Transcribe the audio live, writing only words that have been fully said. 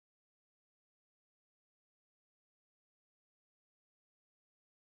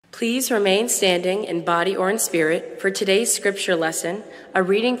Please remain standing in body or in spirit for today's scripture lesson, a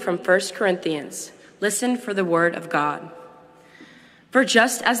reading from 1 Corinthians. Listen for the word of God. For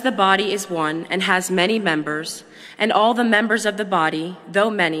just as the body is one and has many members, and all the members of the body, though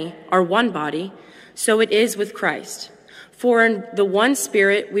many, are one body, so it is with Christ. For in the one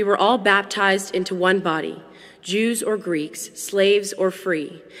Spirit we were all baptized into one body, Jews or Greeks, slaves or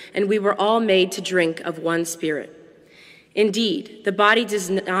free, and we were all made to drink of one Spirit. Indeed, the body does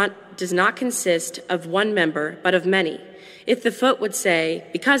not consist of one member, but of many. If the foot would say,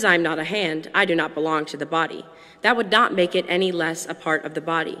 "Because I am not a hand, I do not belong to the body," that would not make it any less a part of the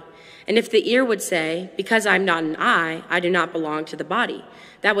body. And if the ear would say, "Because I am not an eye, I do not belong to the body,"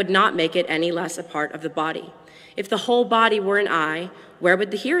 that would not make it any less a part of the body. If the whole body were an eye, where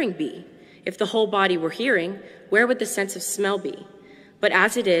would the hearing be? If the whole body were hearing, where would the sense of smell be? But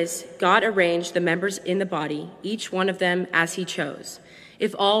as it is, God arranged the members in the body, each one of them as he chose.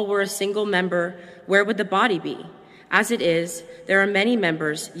 If all were a single member, where would the body be? As it is, there are many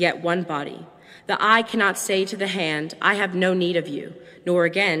members, yet one body. The eye cannot say to the hand, "I have no need of you," nor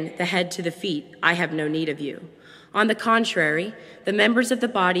again the head to the feet, "I have no need of you." On the contrary, the members of the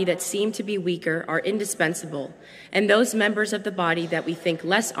body that seem to be weaker are indispensable, and those members of the body that we think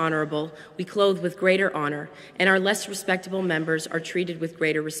less honorable we clothe with greater honor, and our less respectable members are treated with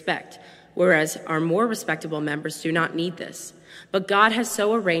greater respect, whereas our more respectable members do not need this. But God has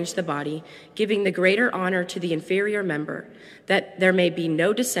so arranged the body, giving the greater honor to the inferior member, that there may be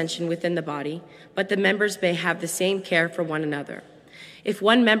no dissension within the body, but the members may have the same care for one another. If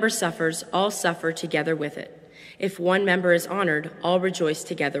one member suffers, all suffer together with it. If one member is honored, all rejoice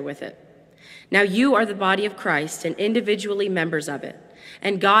together with it. Now you are the body of Christ and individually members of it.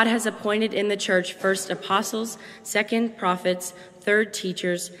 And God has appointed in the church first apostles, second prophets, third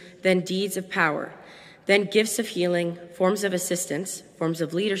teachers, then deeds of power, then gifts of healing, forms of assistance, forms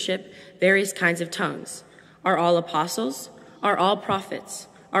of leadership, various kinds of tongues. Are all apostles? Are all prophets?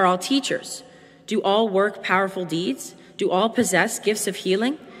 Are all teachers? Do all work powerful deeds? Do all possess gifts of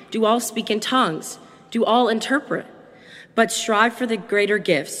healing? Do all speak in tongues? Do all interpret? But strive for the greater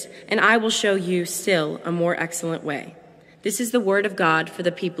gifts, and I will show you still a more excellent way. This is the word of God for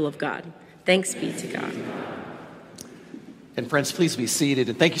the people of God. Thanks be to God. And friends, please be seated.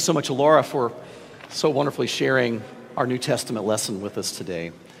 And thank you so much, Laura, for so wonderfully sharing our New Testament lesson with us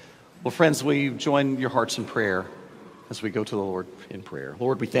today. Well, friends, we join your hearts in prayer as we go to the Lord in prayer.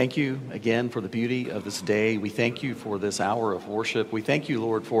 Lord, we thank you again for the beauty of this day. We thank you for this hour of worship. We thank you,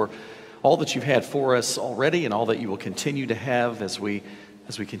 Lord, for all that you've had for us already and all that you will continue to have as we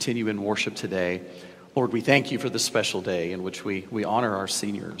continue in worship today. Lord, we thank you for this special day in which we honor our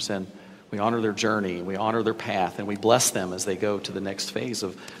seniors and we honor their journey, we honor their path, and we bless them as they go to the next phase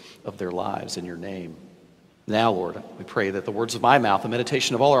of their lives in your name. Now, Lord, we pray that the words of my mouth, the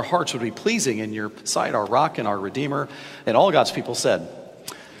meditation of all our hearts would be pleasing in your sight, our rock and our redeemer. And all God's people said,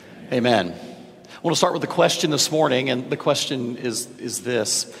 amen. I want to start with the question this morning, and the question is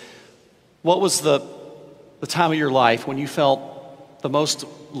this. What was the time of your life when you felt the most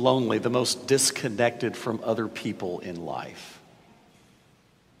lonely, the most disconnected from other people in life?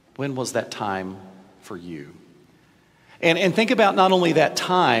 When was that time for you? And think about not only that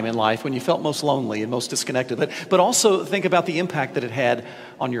time in life when you felt most lonely and most disconnected, but also think about the impact that it had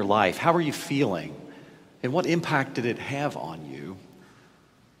on your life. How are you feeling? And what impact did it have on you?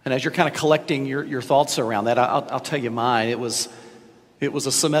 And as you're kind of collecting your thoughts around that, I'll tell you mine. It was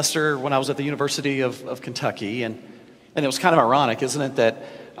a semester when I was at the University of Kentucky, and it was kind of ironic, isn't it, that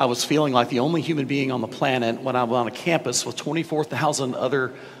I was feeling like the only human being on the planet when I was on a campus with 24,000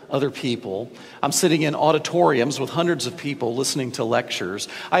 other people. I'm sitting in auditoriums with hundreds of people listening to lectures.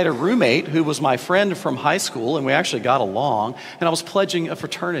 I had a roommate who was my friend from high school, and we actually got along, and I was pledging a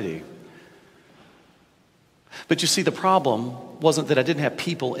fraternity. But you see, the problem wasn't that I didn't have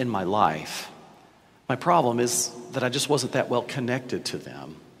people in my life. My problem is that I just wasn't that well connected to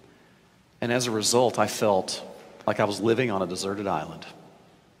them. And as a result, I felt like I was living on a deserted island.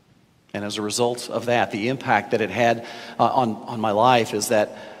 And as a result of that, the impact that it had on my life is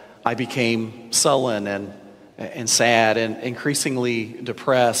that I became sullen and sad and increasingly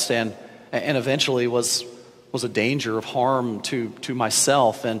depressed and eventually was a danger of harm to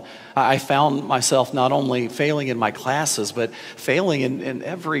myself. And I found myself not only failing in my classes, but failing in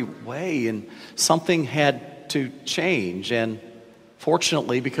every way. And something had to change. And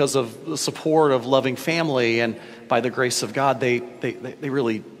fortunately, because of the support of loving family and by the grace of God, they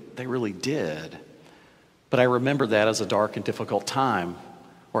really did. But I remember that as a dark and difficult time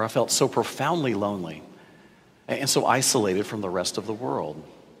where I felt so profoundly lonely and so isolated from the rest of the world.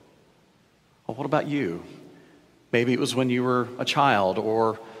 Well, what about you? Maybe it was when you were a child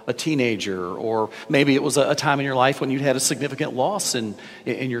or a teenager, or maybe it was a time in your life when you had a significant loss in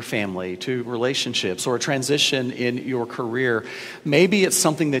your family to relationships, or a transition in your career. Maybe it's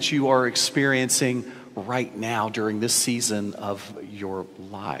something that you are experiencing right now during this season of your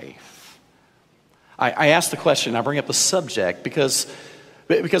life. I ask the question, I bring up the subject because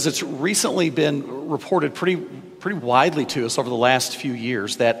it's recently been reported pretty widely to us over the last few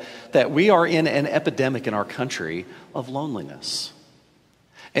years that we are in an epidemic in our country of loneliness.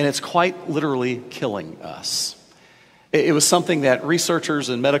 And it's quite literally killing us. It was something that researchers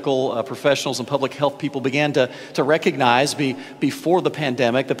and medical professionals and public health people began to recognize before the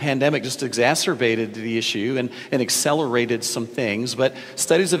pandemic. The pandemic just exacerbated the issue and accelerated some things. But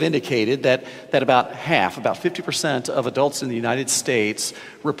studies have indicated that about 50% of adults in the United States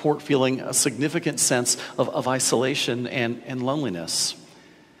report feeling a significant sense of isolation and loneliness.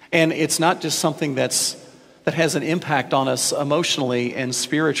 And it's not just something that has an impact on us emotionally and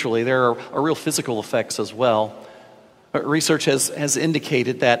spiritually. There are real physical effects as well. Research has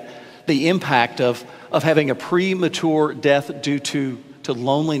indicated that the impact of having a premature death due to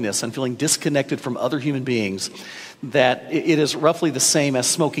loneliness and feeling disconnected from other human beings, that it is roughly the same as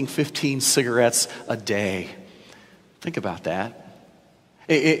smoking 15 cigarettes a day. Think about that.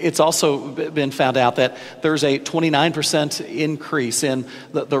 It's also been found out that there's a 29% increase in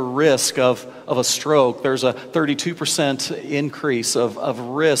the risk of a stroke. There's a 32% increase of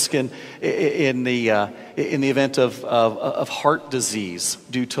risk in the event of heart disease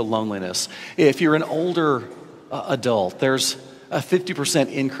due to loneliness. If you're an older adult, there's a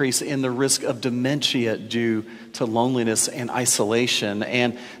 50% increase in the risk of dementia due to loneliness and isolation.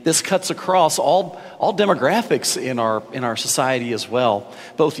 And this cuts across all demographics in our society as well,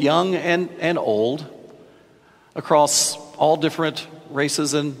 both young and old, across all different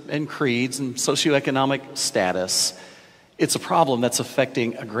races and creeds and socioeconomic status. It's a problem that's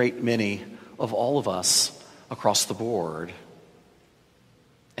affecting a great many of all of us across the board.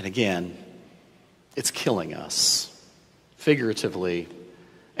 And again, it's killing us, figuratively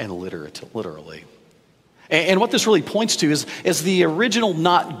and literally. And what this really points to is the original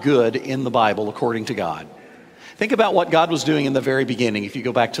not good in the Bible according to God. Think about what God was doing in the very beginning. If you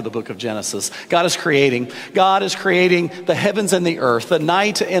go back to the book of Genesis, God is creating the heavens and the earth, the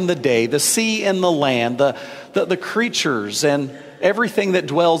night and the day, the sea and the land, the creatures and everything that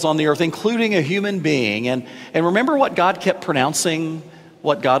dwells on the earth, including a human being. And remember what God kept pronouncing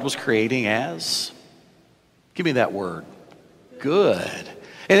what God was creating as? Give me that word. Good.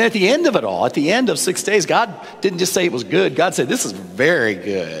 And at the end of it all, at the end of 6 days, God didn't just say it was good. God said, this is very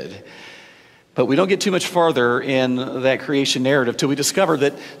good. But we don't get too much farther in that creation narrative till we discover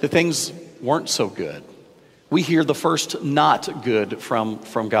that the things weren't so good. We hear the first not good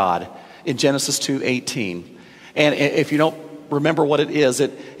from God in Genesis 2:18. And if you don't remember what it is,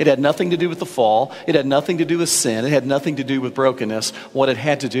 it had nothing to do with the fall. It had nothing to do with sin. It had nothing to do with brokenness. What it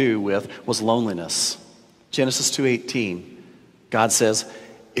had to do with was loneliness. Genesis 2:18. God says,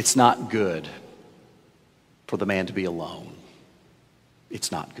 it's not good for the man to be alone.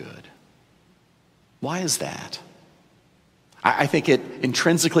 It's not good. Why is that? I think it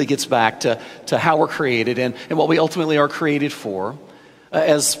intrinsically gets back to how we're created and what we ultimately are created for.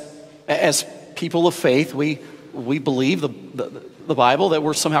 As people of faith, we believe the Bible, that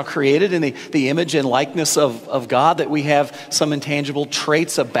we're somehow created in the image and likeness of God, that we have some intangible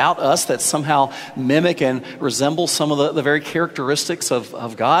traits about us that somehow mimic and resemble some of the very characteristics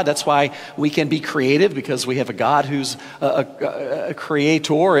of God. That's why we can be creative, because we have a God who's a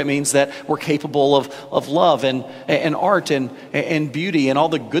creator. It means that we're capable of love and art and beauty and all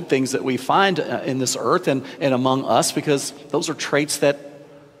the good things that we find in this earth and among us, because those are traits that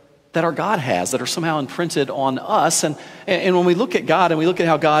our God has, that are somehow imprinted on us. And when we look at God and we look at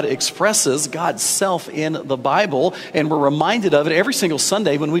how God expresses God's self in the Bible, and we're reminded of it every single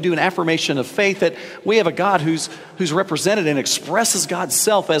Sunday when we do an affirmation of faith, that we have a God who's represented and expresses God's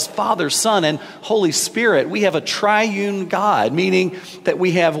self as Father, Son, and Holy Spirit. We have a triune God, meaning that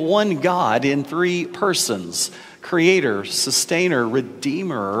we have one God in three persons: Creator, Sustainer,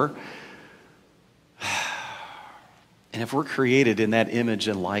 Redeemer. And if we're created in that image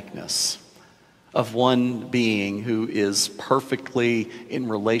and likeness of one being who is perfectly in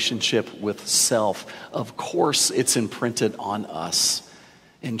relationship with self, of course it's imprinted on us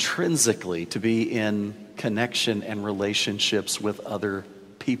intrinsically to be in connection and relationships with other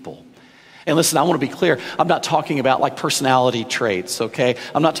people. And listen, I want to be clear. I'm not talking about like personality traits, okay?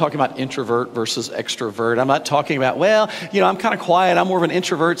 I'm not talking about introvert versus extrovert. I'm not talking about, I'm kind of quiet. I'm more of an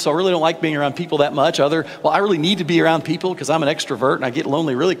introvert, so I really don't like being around people that much. I really need to be around people because I'm an extrovert and I get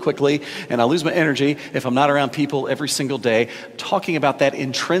lonely really quickly and I lose my energy if I'm not around people every single day. I'm talking about that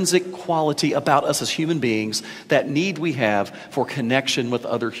intrinsic quality about us as human beings, that need we have for connection with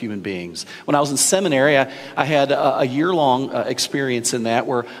other human beings. When I was in seminary, I had a year-long experience in that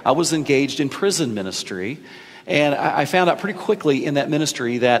where I was engaged in prison ministry. And I found out pretty quickly in that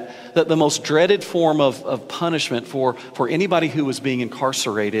ministry that the most dreaded form of punishment for anybody who was being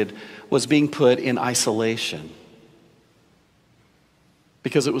incarcerated was being put in isolation.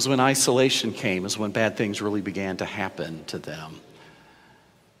 Because it was when isolation came is when bad things really began to happen to them.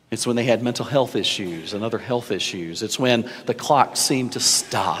 It's when they had mental health issues and other health issues. It's when the clock seemed to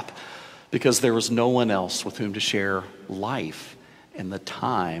stop because there was no one else with whom to share life and the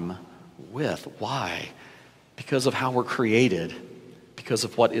time with. Why? Because of how we're created, because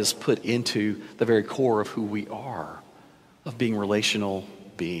of what is put into the very core of who we are, of being relational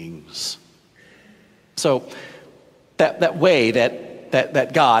beings. So that way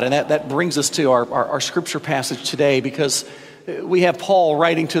that God, and that brings us to our scripture passage today, because we have Paul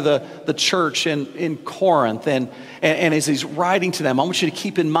writing to the church in Corinth, and as he's writing to them, I want you to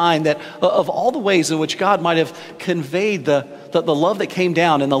keep in mind that of all the ways in which God might have conveyed the love that came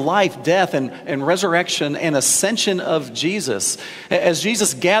down in the life, death, and resurrection and ascension of Jesus, as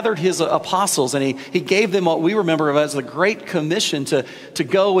Jesus gathered his apostles and he gave them what we remember as the Great Commission to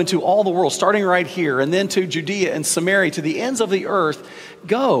go into all the world, starting right here, and then to Judea and Samaria, to the ends of the earth.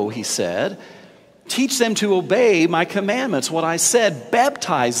 Go, he said. Teach them to obey my commandments, what I said.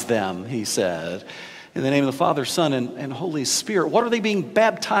 Baptize them, he said, in the name of the Father, Son, and Holy Spirit. What are they being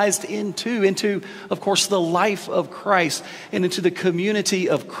baptized into? Into, of course, the life of Christ and into the community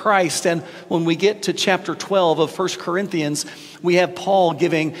of Christ. And when we get to chapter 12 of 1 Corinthians, we have Paul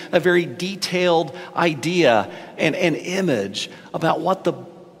giving a very detailed idea and image about what the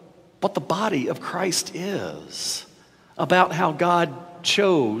body of Christ is, about how God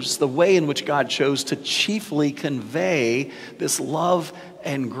chose, the way in which God chose to chiefly convey this love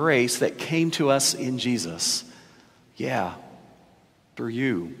and grace that came to us in Jesus. Yeah, through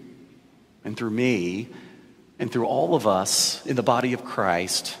you and through me and through all of us in the body of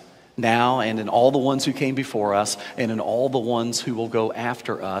Christ now, and in all the ones who came before us, and in all the ones who will go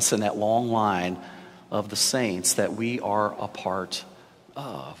after us in that long line of the saints that we are a part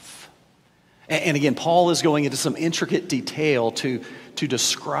of. And again, Paul is going into some intricate detail to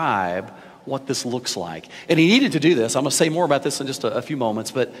describe what this looks like. And he needed to do this. I'm going to say more about this in just a few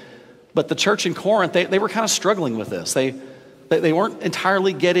moments. But the church in Corinth, they were kind of struggling with this. They weren't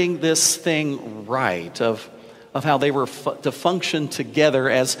entirely getting this thing right of how they were to function together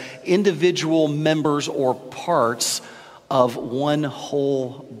as individual members or parts of one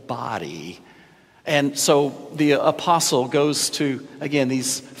whole body. And so the apostle goes to, again,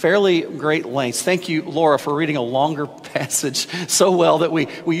 these fairly great lengths. Thank you, Laura, for reading a longer passage so well that we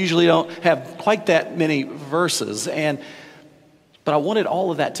usually don't have quite that many verses. But I wanted all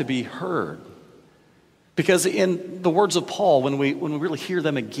of that to be heard. Because in the words of Paul, when we really hear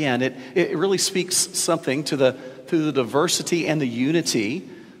them again, it really speaks something to the diversity and the unity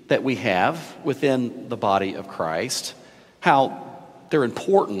that we have within the body of Christ, how they're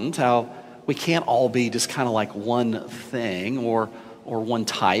important, how we can't all be just kind of like one thing or one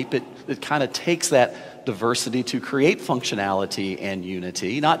type. It kind of takes that diversity to create functionality and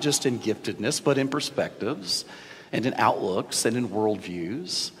unity, not just in giftedness, but in perspectives and in outlooks and in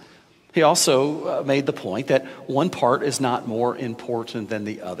worldviews. He also made the point that one part is not more important than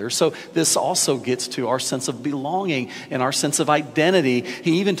the other. So this also gets to our sense of belonging and our sense of identity.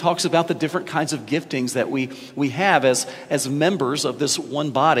 He even talks about the different kinds of giftings that we have as members of this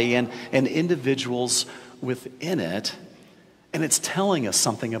one body and individuals within it. And it's telling us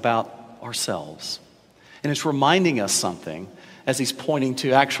something about ourselves. And it's reminding us something as he's pointing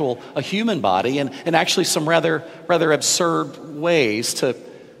to a human body and actually some rather absurd ways to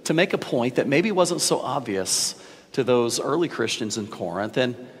make a point that maybe wasn't so obvious to those early Christians in Corinth,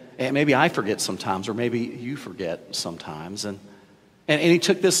 and maybe I forget sometimes, or maybe you forget sometimes. And he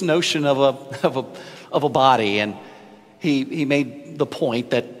took this notion of a body, and he made the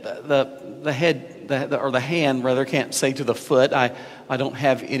point that the head or the hand rather can't say to the foot, I don't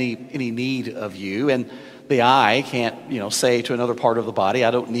have any need of you, and the eye can't, say to another part of the body,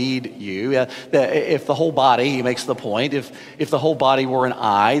 I don't need you. If the whole body, he makes the point, if the whole body were an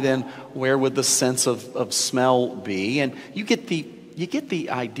eye, then where would the sense of smell be? And you get the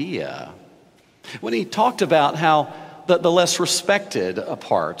idea. When he talked about how the less respected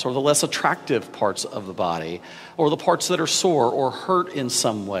parts or the less attractive parts of the body or the parts that are sore or hurt in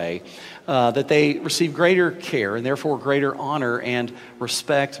some way, that they receive greater care and therefore greater honor and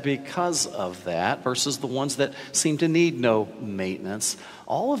respect because of that versus the ones that seem to need no maintenance.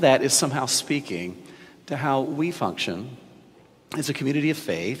 All of that is somehow speaking to how we function as a community of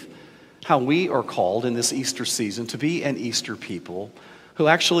faith, how we are called in this Easter season to be an Easter people who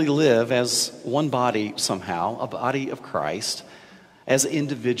actually live as one body somehow, a body of Christ, as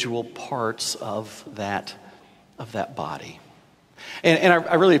individual parts of that body. And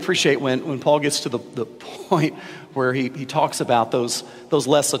I really appreciate when Paul gets to the point where he talks about those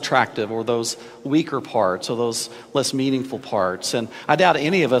less attractive or those weaker parts or those less meaningful parts. And I doubt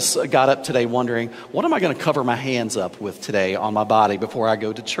any of us got up today wondering, what am I going to cover my hands up with today on my body before I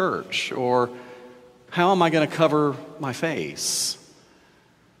go to church? Or how am I going to cover my face?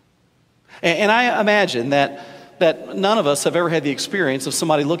 And I imagine that none of us have ever had the experience of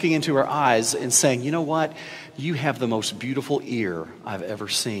somebody looking into our eyes and saying, you know what? You have the most beautiful ear I've ever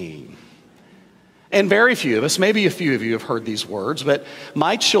seen. And very few of us, maybe a few of you have heard these words, but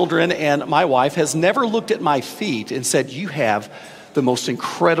my children and my wife has never looked at my feet and said, you have the most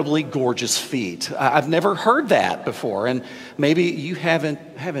incredibly gorgeous feet. I've never heard that before, and maybe you haven't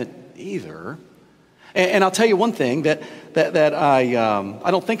either. And I'll tell you one thing, that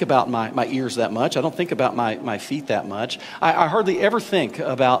I don't think about my ears that much. I don't think about my feet that much. I hardly ever think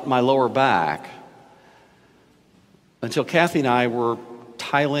about my lower back until Kathy and I were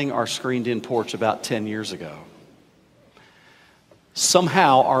tiling our screened-in porch about 10 years ago.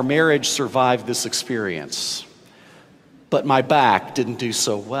 Somehow our marriage survived this experience, but my back didn't do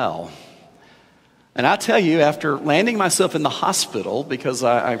so well. And I tell you, after landing myself in the hospital because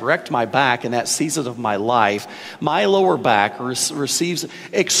I wrecked my back in that season of my life, my lower back receives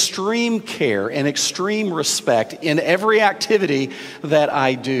extreme care and extreme respect in every activity that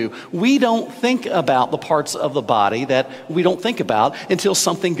I do. We don't think about the parts of the body that we don't think about until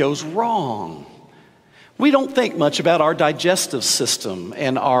something goes wrong. We don't think much about our digestive system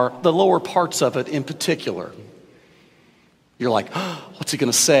and the lower parts of it in particular. You're like, oh, what's he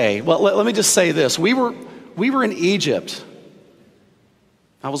going to say? Well, let me just say this. We were in Egypt.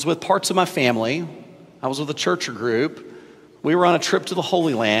 I was with parts of my family. I was with a church group. We were on a trip to the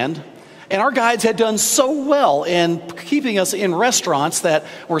Holy Land. And our guides had done so well in keeping us in restaurants that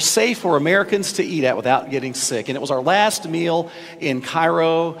were safe for Americans to eat at without getting sick. And it was our last meal in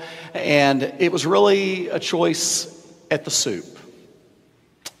Cairo. And it was really a choice at the soup.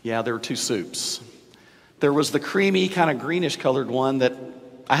 Yeah, there were two soups. There was the creamy, kind of greenish colored one that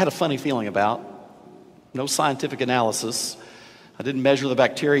I had a funny feeling about. No scientific analysis. I didn't measure the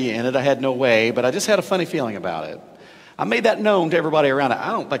bacteria in it. I had no way, but I just had a funny feeling about it. I made that known to everybody around it.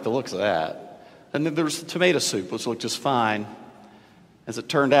 I don't like the looks of that. And then there was the tomato soup, which looked just fine. As it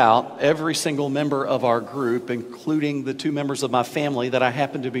turned out, every single member of our group, including the two members of my family that I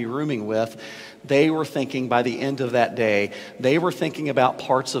happened to be rooming with, they were thinking by the end of that day, they were thinking about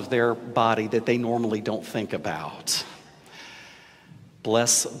parts of their body that they normally don't think about.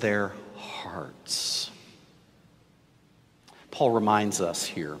 Bless their hearts. Paul reminds us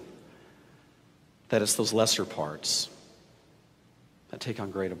here that it's those lesser parts that take on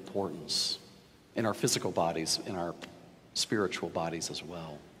great importance in our physical bodies, in our spiritual bodies as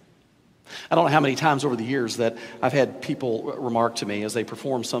well. I don't know how many times over the years that I've had people remark to me as they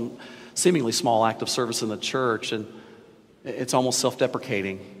perform some seemingly small act of service in the church, and it's almost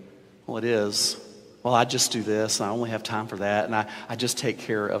self-deprecating. Well, it is. Well, I just do this, and I only have time for that, and I just take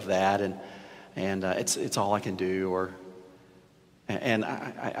care of that, and it's all I can do. And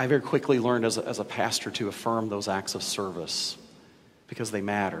I very quickly learned as a pastor to affirm those acts of service because they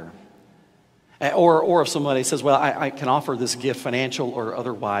matter. Or if somebody says, well, I can offer this gift, financial or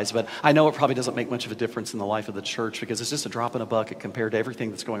otherwise, but I know it probably doesn't make much of a difference in the life of the church because it's just a drop in a bucket compared to everything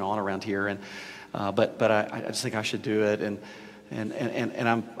that's going on around here. But I just think I should do it, and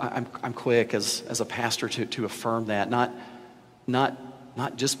I'm quick as a pastor to affirm that,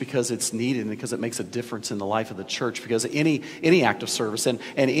 not just because it's needed and because it makes a difference in the life of the church, because any act of service and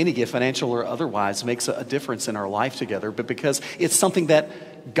any gift, financial or otherwise, makes a difference in our life together, but because it's something that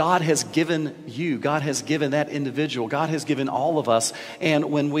God has given you, God has given that individual, God has given all of us, and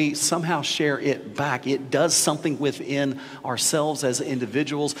when we somehow share it back, it does something within ourselves as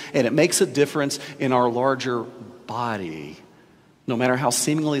individuals, and it makes a difference in our larger body, no matter how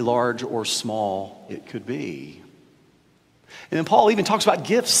seemingly large or small it could be. And then Paul even talks about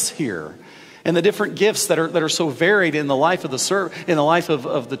gifts here, and the different gifts that are so varied in the life of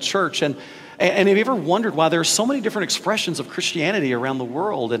the church. And have you ever wondered why there are so many different expressions of Christianity around the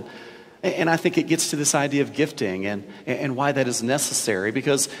world? And And I think it gets to this idea of gifting and why that is necessary.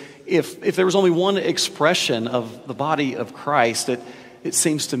 Because if there was only one expression of the body of Christ, it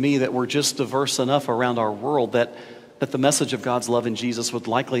seems to me that we're just diverse enough around our world that the message of God's love in Jesus would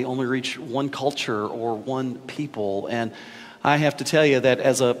likely only reach one culture or one people. And I have to tell you that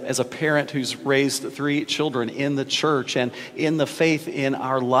as a parent who's raised 3 children in the church and in the faith in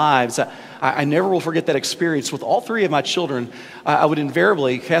our lives, I never will forget that experience. With all 3 of my children, I would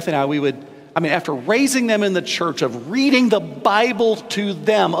invariably, Kathy and I, after raising them in the church, of reading the Bible to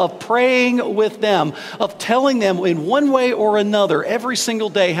them, of praying with them, of telling them in one way or another every single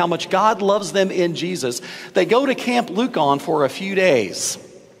day how much God loves them in Jesus, they go to Camp Lucan for a few days.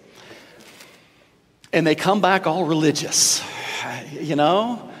 And they come back all religious, you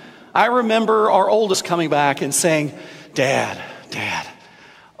know? I remember our oldest coming back and saying, Dad,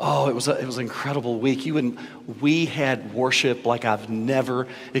 oh, it was an incredible week. We had worship like I've never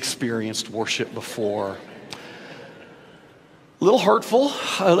experienced worship before. A little hurtful,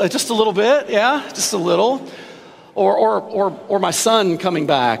 just a little bit, yeah, just a little. Or my son coming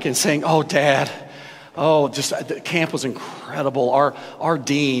back and saying, oh, Dad, the camp was incredible. Our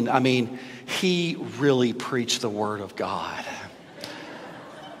dean, he really preached the Word of God.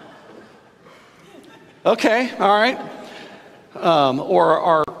 Okay, all right.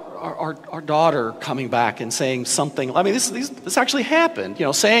 Or our daughter coming back and saying something. This actually happened.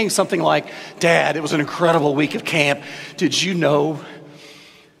 Saying something like, Dad, it was an incredible week of camp. Did you know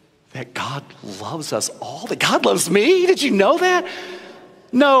that God loves us all? That God loves me? Did you know that?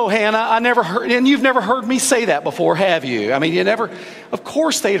 No, Hannah, I never heard, and you've never heard me say that before, have you? You never, of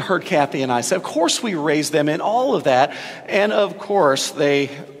course they had heard Kathy and I say, of course we raised them in all of that, and of course they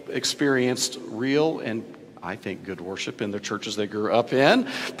experienced real and I think good worship in the churches they grew up in,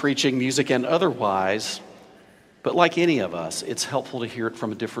 preaching, music, and otherwise. But like any of us, it's helpful to hear it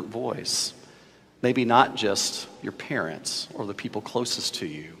from a different voice. Maybe not just your parents or the people closest to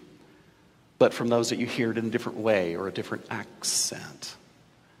you, but from those that you hear it in a different way or a different accent.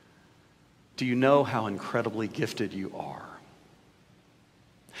 Do you know how incredibly gifted you are?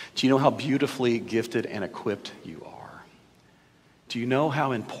 Do you know how beautifully gifted and equipped you are? Do you know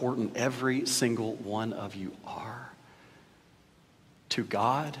how important every single one of you are to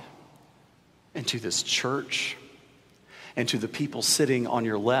God and to this church and to the people sitting on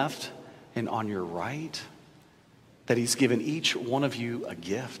your left and on your right? That He's given each one of you a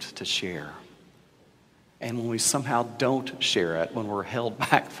gift to share. And when we somehow don't share it, when we're held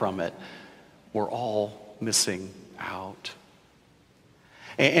back from it, we're all missing out.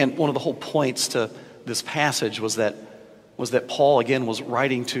 And one of the whole points to this passage was that Paul, again, was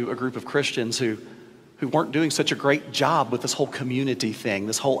writing to a group of Christians who weren't doing such a great job with this whole community thing,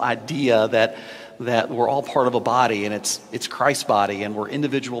 this whole idea that we're all part of a body and it's Christ's body and we're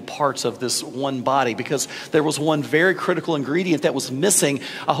individual parts of this one body, because there was one very critical ingredient that was missing.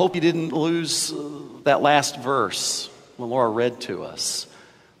 I hope you didn't lose that last verse when Laura read to us.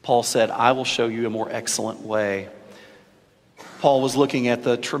 Paul said, I will show you a more excellent way. Paul was looking at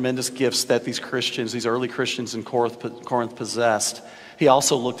the tremendous gifts that these Christians, these early Christians in Corinth possessed. He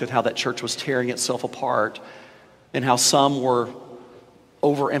also looked at how that church was tearing itself apart and how some were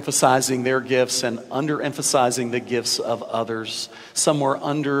overemphasizing their gifts and underemphasizing the gifts of others. Some were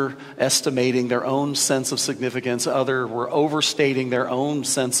underestimating their own sense of significance. Others were overstating their own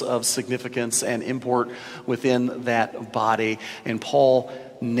sense of significance and import within that body. And Paul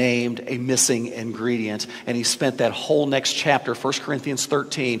named a missing ingredient, and he spent that whole next chapter, 1 Corinthians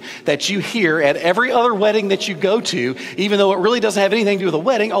 13, that you hear at every other wedding that you go to, even though it really doesn't have anything to do with a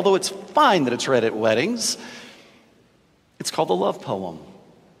wedding, although it's fine that it's read at weddings. It's called the love poem.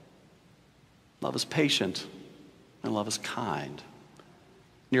 Love is patient and love is kind.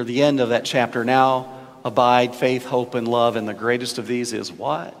 Near the end of that chapter, now abide faith, hope, and love, and the greatest of these is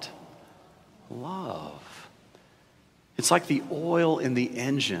what? Love. It's like the oil in the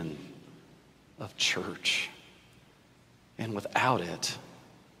engine of church. And without it,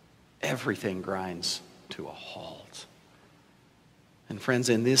 everything grinds to a halt. And friends,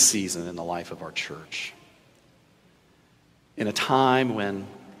 in this season in the life of our church, in a time when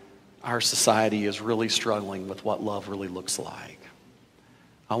our society is really struggling with what love really looks like,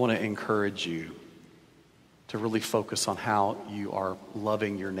 I want to encourage you to really focus on how you are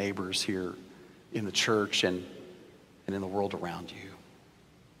loving your neighbors here in the church and in the world around you,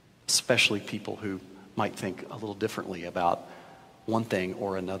 especially people who might think a little differently about one thing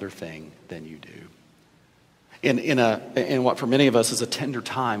or another thing than you do. In what for many of us is a tender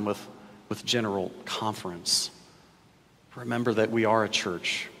time with General Conference, remember that we are a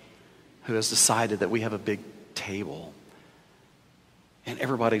church who has decided that we have a big table. and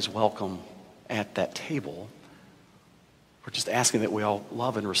everybody's welcome at that table. We're just asking that we all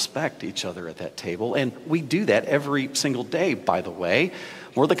love and respect each other at that table. And we do that every single day, by the way.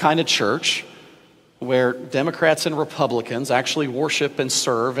 We're the kind of church where Democrats and Republicans actually worship and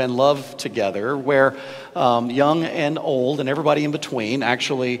serve and love together, where young and old and everybody in between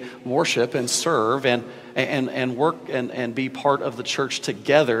actually worship and serve and work and be part of the church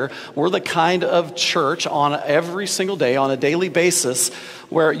together. We're the kind of church on every single day, on a daily basis,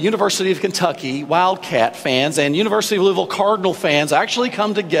 where University of Kentucky Wildcat fans and University of Louisville Cardinal fans actually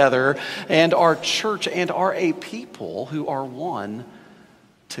come together and are church and are a people who are one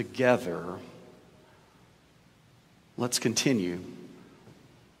together. Let's continue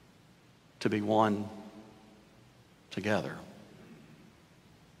to be one together,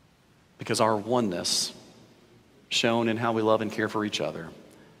 because our oneness, shown in how we love and care for each other,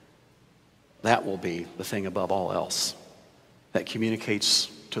 that will be the thing above all else that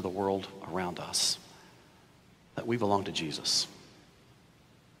communicates to the world around us that we belong to Jesus.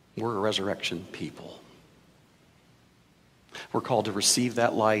 We're a resurrection people. We're called to receive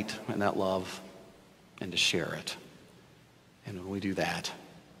that light and that love and to share it. And when we do that,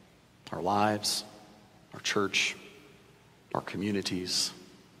 our lives, our church, our communities,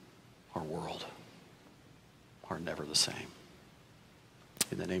 our world are never the same.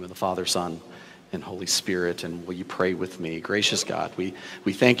 In the name of the Father, Son, and Holy Spirit, and will you pray with me? Gracious God, we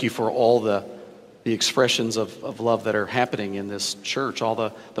thank you for all the expressions of love that are happening in this church,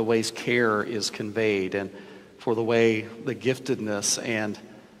 all the ways care is conveyed, and for the way the giftedness and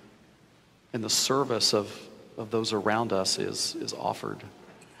the service of those around us is offered.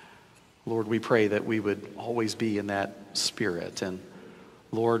 Lord, we pray that we would always be in that spirit. And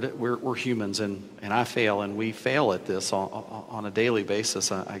Lord, we're humans, and I fail, and we fail at this on a daily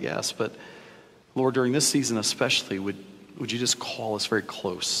basis, I guess. But Lord, during this season especially, would you just call us very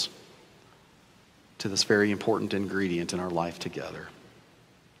close to this very important ingredient in our life together?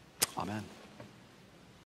 Amen.